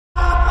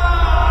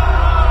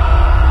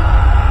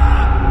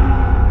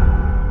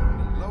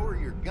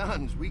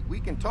we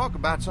can talk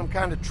about some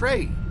kind of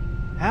trade.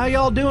 How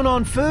y'all doing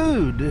on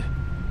food?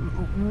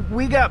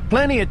 We got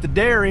plenty at the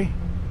dairy.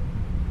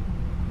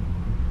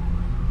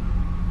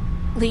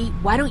 Lee,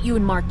 why don't you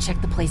and Mark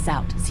check the place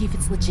out, see if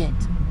it's legit?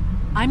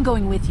 I'm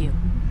going with you.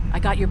 I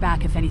got your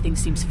back if anything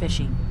seems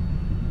fishy.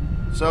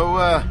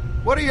 So,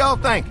 what are y'all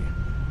thinking?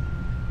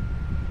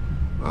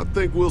 I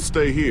think we'll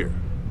stay here.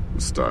 We're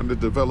starting to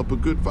develop a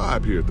good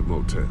vibe here at the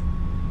motel.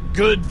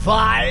 Good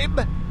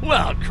vibe?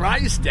 Well,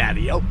 Christ,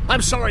 Daddy-o,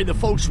 I'm sorry the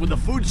folks with the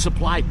food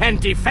supply and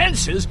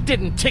defenses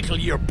didn't tickle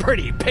your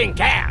pretty pink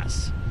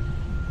ass.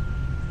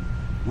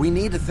 We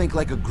need to think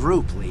like a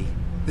group, Lee.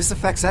 This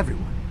affects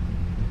everyone.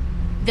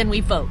 Then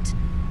we vote.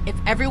 If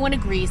everyone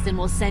agrees, then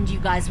we'll send you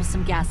guys with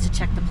some gas to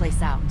check the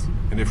place out.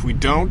 And if we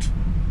don't?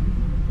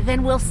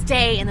 Then we'll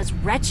stay in this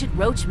wretched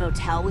roach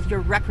motel with your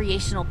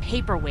recreational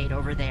paperweight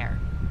over there.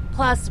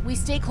 Plus, we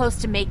stay close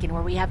to Macon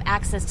where we have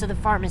access to the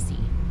pharmacy.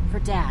 For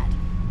Dad.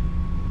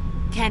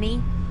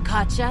 Kenny?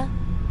 Katja?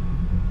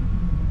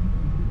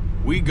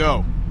 We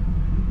go.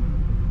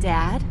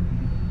 Dad?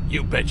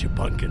 You betcha,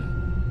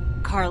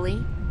 Pumpkin.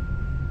 Carly?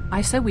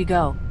 I said we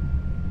go.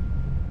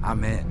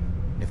 I'm in.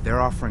 If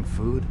they're offering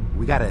food,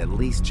 we gotta at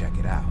least check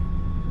it out.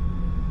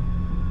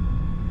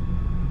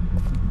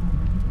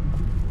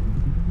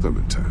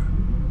 Clementine,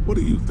 what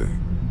do you think?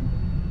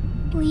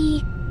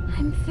 Lee,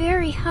 I'm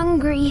very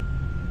hungry.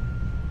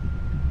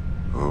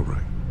 All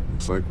right.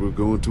 Looks like we're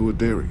going to a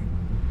dairy.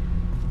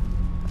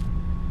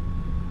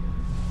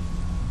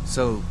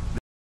 So,